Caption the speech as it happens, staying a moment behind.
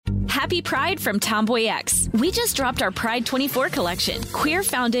Happy Pride from Tomboy X. We just dropped our Pride 24 collection. Queer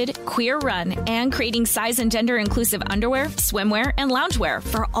founded, queer run, and creating size and gender inclusive underwear, swimwear, and loungewear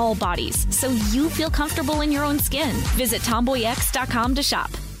for all bodies, so you feel comfortable in your own skin. Visit tomboyx.com to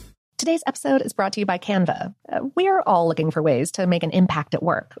shop. Today's episode is brought to you by Canva. We're all looking for ways to make an impact at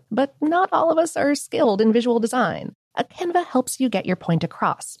work, but not all of us are skilled in visual design. Canva helps you get your point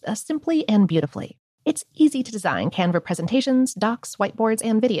across, simply and beautifully. It's easy to design Canva presentations, docs, whiteboards,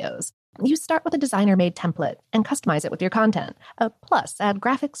 and videos. You start with a designer-made template and customize it with your content. Plus, add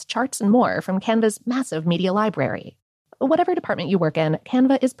graphics, charts, and more from Canva's massive media library. Whatever department you work in,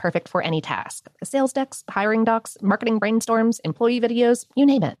 Canva is perfect for any task. Sales decks, hiring docs, marketing brainstorms, employee videos, you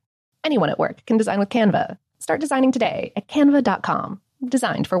name it. Anyone at work can design with Canva. Start designing today at canva.com.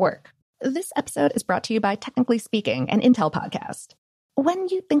 Designed for work. This episode is brought to you by Technically Speaking, an Intel podcast. When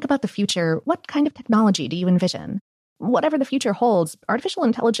you think about the future, what kind of technology do you envision? Whatever the future holds, artificial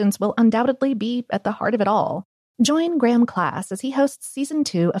intelligence will undoubtedly be at the heart of it all. Join Graham Class as he hosts Season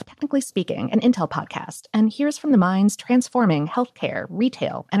 2 of Technically Speaking, an Intel podcast, and hears from the minds transforming healthcare,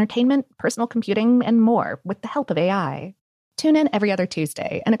 retail, entertainment, personal computing, and more with the help of AI. Tune in every other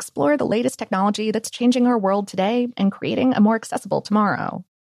Tuesday and explore the latest technology that's changing our world today and creating a more accessible tomorrow.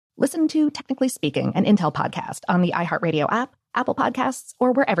 Listen to Technically Speaking, an Intel podcast on the iHeartRadio app, Apple Podcasts,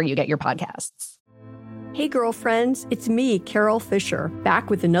 or wherever you get your podcasts. Hey, girlfriends, it's me, Carol Fisher, back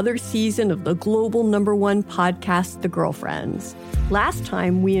with another season of the global #1 podcast, The Girlfriends. Last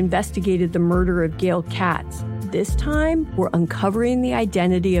time, we investigated the murder of Gail Katz. This time, we're uncovering the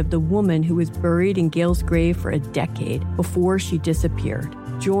identity of the woman who was buried in Gail's grave for a decade before she disappeared.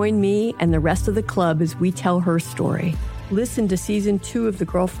 Join me and the rest of the club as we tell her story. Listen to Season 2 of The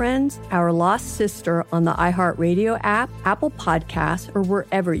Girlfriends, Our Lost Sister on the iHeartRadio app, Apple Podcasts, or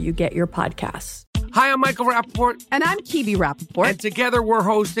wherever you get your podcasts. Hi, I'm Michael Rappaport. And I'm Kibi Rappaport. And together we're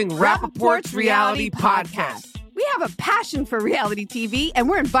hosting Rappaport's Reality Podcast. We have a passion for reality TV, and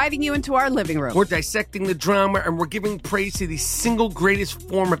we're inviting you into our living room. We're dissecting the drama, and we're giving praise to the single greatest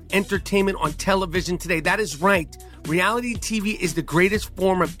form of entertainment on television today. That is right. Reality TV is the greatest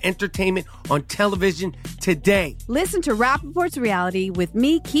form of entertainment on television today. Listen to Rappaport's Reality with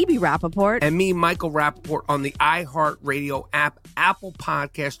me, Kibi Rappaport. And me, Michael Rappaport, on the iHeartRadio app, Apple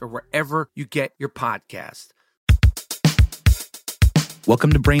Podcast, or wherever you get your podcast.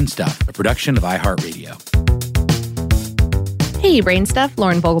 Welcome to Brainstuff, a production of iHeartRadio. Hey, Brainstuff,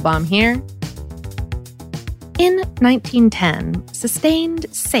 Lauren Vogelbaum here. In 1910, sustained,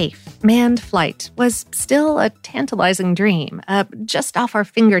 safe, manned flight was still a tantalizing dream, a just off our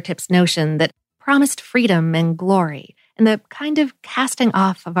fingertips notion that promised freedom and glory, and the kind of casting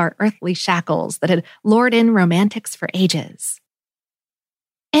off of our earthly shackles that had lured in romantics for ages.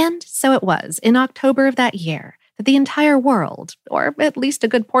 And so it was, in October of that year, that the entire world, or at least a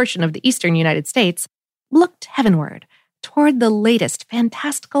good portion of the eastern United States, looked heavenward toward the latest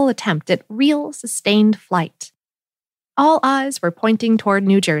fantastical attempt at real sustained flight. All eyes were pointing toward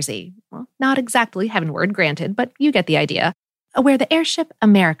New Jersey. Well, not exactly heavenward, granted, but you get the idea, where the airship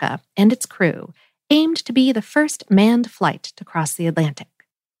America and its crew aimed to be the first manned flight to cross the Atlantic.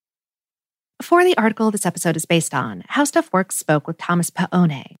 For the article this episode is based on, How Stuff Works spoke with Thomas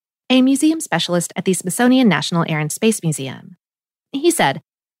Paone, a museum specialist at the Smithsonian National Air and Space Museum. He said,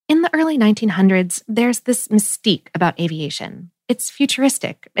 in the early 1900s, there's this mystique about aviation. It's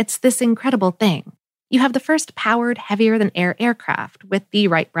futuristic. It's this incredible thing. You have the first powered, heavier-than-air aircraft with the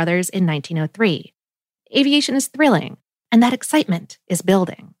Wright brothers in 1903. Aviation is thrilling, and that excitement is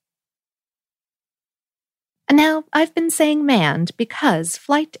building. And now, I've been saying manned because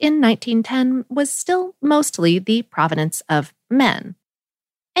flight in 1910 was still mostly the provenance of men.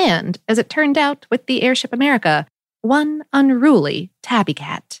 And, as it turned out with the airship America, one unruly tabby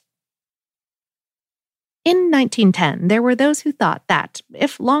cat. In 1910, there were those who thought that,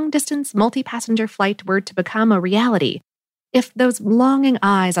 if long-distance multi-passenger flight were to become a reality, if those longing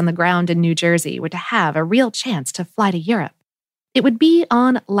eyes on the ground in New Jersey were to have a real chance to fly to Europe, it would be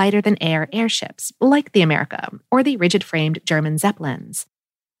on lighter-than-air airships like the America or the rigid-framed German Zeppelins.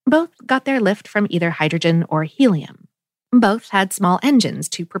 Both got their lift from either hydrogen or helium. Both had small engines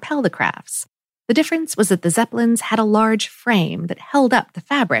to propel the crafts. The difference was that the Zeppelins had a large frame that held up the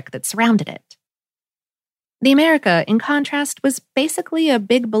fabric that surrounded it. The America, in contrast, was basically a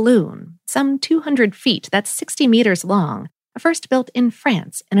big balloon, some 200 feet, that's 60 meters long, first built in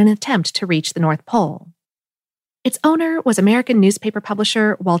France in an attempt to reach the North Pole. Its owner was American newspaper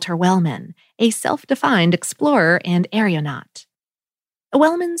publisher Walter Wellman, a self-defined explorer and aeronaut.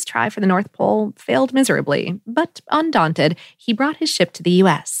 Wellman's try for the North Pole failed miserably, but undaunted, he brought his ship to the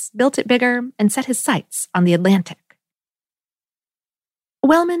U.S., built it bigger, and set his sights on the Atlantic.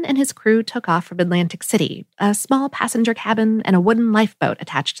 Wellman and his crew took off from Atlantic City, a small passenger cabin and a wooden lifeboat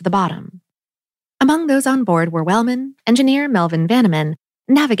attached to the bottom. Among those on board were Wellman, engineer Melvin Vanneman,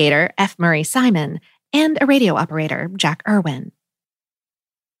 navigator F. Murray Simon, and a radio operator, Jack Irwin.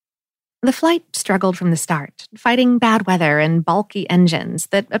 The flight struggled from the start, fighting bad weather and bulky engines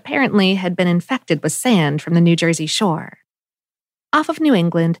that apparently had been infected with sand from the New Jersey shore. Off of New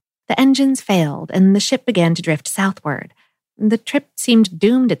England, the engines failed and the ship began to drift southward. The trip seemed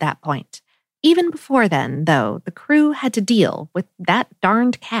doomed at that point. Even before then, though, the crew had to deal with that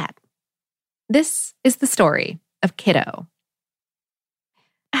darned cat. This is the story of Kiddo.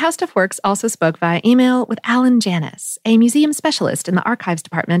 How Stuff Works also spoke via email with Alan Janis, a museum specialist in the archives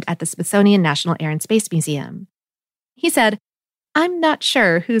department at the Smithsonian National Air and Space Museum. He said, "I'm not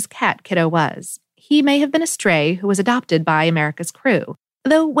sure whose cat Kiddo was. He may have been a stray who was adopted by America's crew,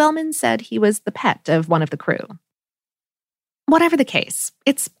 though Wellman said he was the pet of one of the crew." Whatever the case,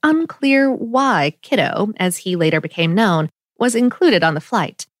 it's unclear why Kiddo, as he later became known, was included on the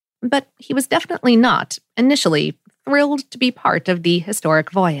flight, but he was definitely not, initially, thrilled to be part of the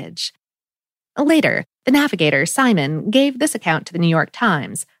historic voyage. Later, the navigator, Simon, gave this account to the New York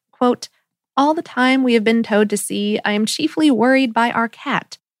Times, quote, "All the time we have been towed to sea, I am chiefly worried by our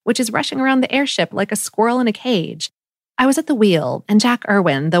cat, which is rushing around the airship like a squirrel in a cage. I was at the wheel, and Jack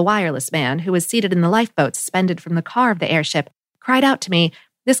Irwin, the wireless man who was seated in the lifeboat suspended from the car of the airship, cried out to me,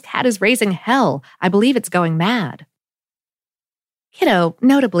 'This cat is raising hell. I believe it's going mad.'" Kiddo,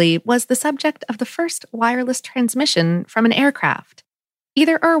 notably, was the subject of the first wireless transmission from an aircraft.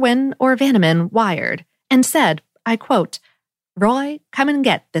 Either Irwin or Vanneman wired and said, I quote, "Roy, come and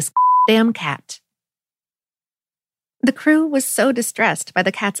get this damn cat." The crew was so distressed by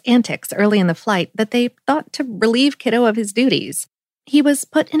the cat's antics early in the flight that they thought to relieve Kiddo of his duties. He was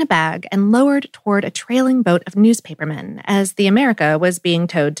put in a bag and lowered toward a trailing boat of newspapermen as the America was being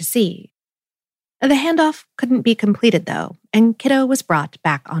towed to sea. The handoff couldn't be completed, though, and Kiddo was brought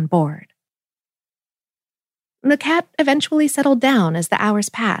back on board. The cat eventually settled down as the hours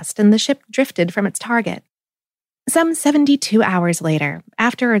passed and the ship drifted from its target. Some 72 hours later,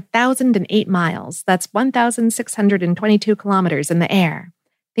 after 1,008 miles, that's 1,622 kilometers in the air,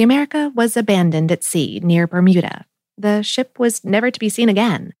 the America was abandoned at sea near Bermuda. The ship was never to be seen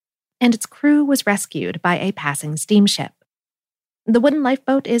again, and its crew was rescued by a passing steamship. The wooden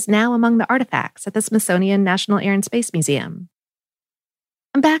lifeboat is now among the artifacts at the Smithsonian National Air and Space Museum.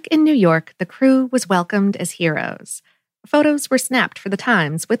 Back in New York, the crew was welcomed as heroes. Photos were snapped for the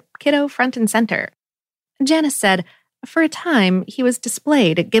Times with Kiddo front and center. Janis said, "For a time, he was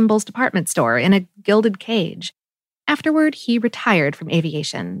displayed at Gimbel's department store in a gilded cage. Afterward, he retired from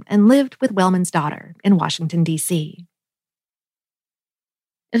aviation and lived with Wellman's daughter in Washington, D.C.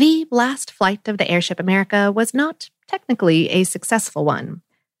 The last flight of the airship America was not technically a successful one.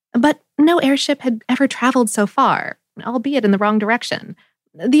 But no airship had ever traveled so far, albeit in the wrong direction.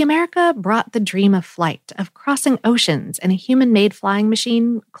 The America brought the dream of flight, of crossing oceans in a human-made flying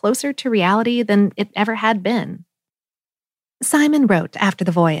machine, closer to reality than it ever had been. Simon wrote after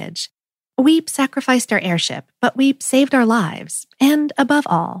the voyage, "We sacrificed our airship, but we saved our lives. And above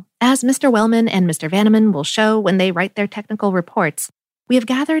all, as Mr. Wellman and Mr. Vanneman will show when they write their technical reports, we have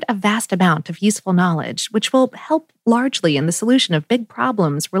gathered a vast amount of useful knowledge which will help largely in the solution of big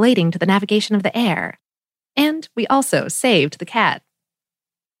problems relating to the navigation of the air. And we also saved the cat."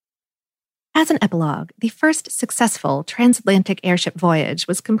 As an epilogue, the first successful transatlantic airship voyage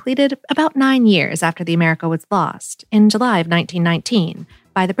was completed about 9 years after the America was lost, in July of 1919,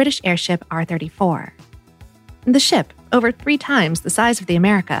 by the British airship R-34. The ship, over 3 times the size of the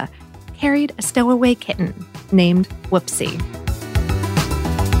America, carried a stowaway kitten named Whoopsie.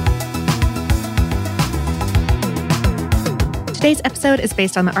 Today's episode is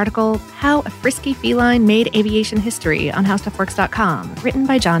based on the article, How a Frisky Feline Made Aviation History on HowStuffWorks.com, written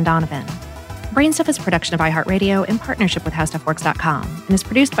by John Donovan. Brainstuff is a production of iHeartRadio in partnership with HowStuffWorks.com and is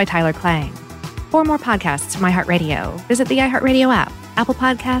produced by Tyler Klang. For more podcasts from iHeartRadio, visit the iHeartRadio app, Apple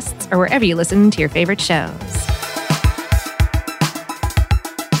Podcasts, or wherever you listen to your favorite shows.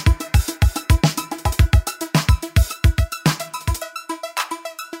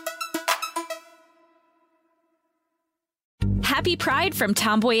 Happy Pride from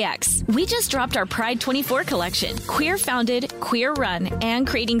Tomboy X. We just dropped our Pride 24 collection. Queer founded, queer run, and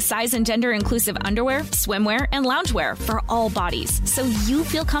creating size and gender inclusive underwear, swimwear, and loungewear for all bodies, so you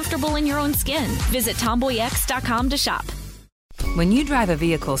feel comfortable in your own skin. Visit tomboyx.com to shop. When you drive a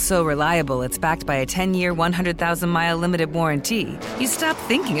vehicle so reliable it's backed by a 10-year, 100,000-mile limited warranty, you stop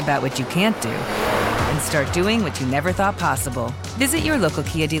thinking about what you can't do and start doing what you never thought possible. Visit your local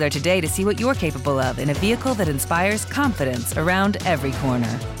Kia dealer today to see what you're capable of in a vehicle that inspires confidence around every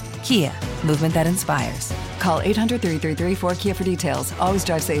corner. Kia, movement that inspires. Call 800-333-4KIA for details. Always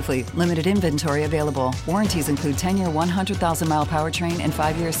drive safely. Limited inventory available. Warranties include 10-year 100,000-mile powertrain and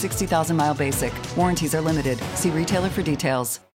 5-year 60,000-mile basic. Warranties are limited. See retailer for details.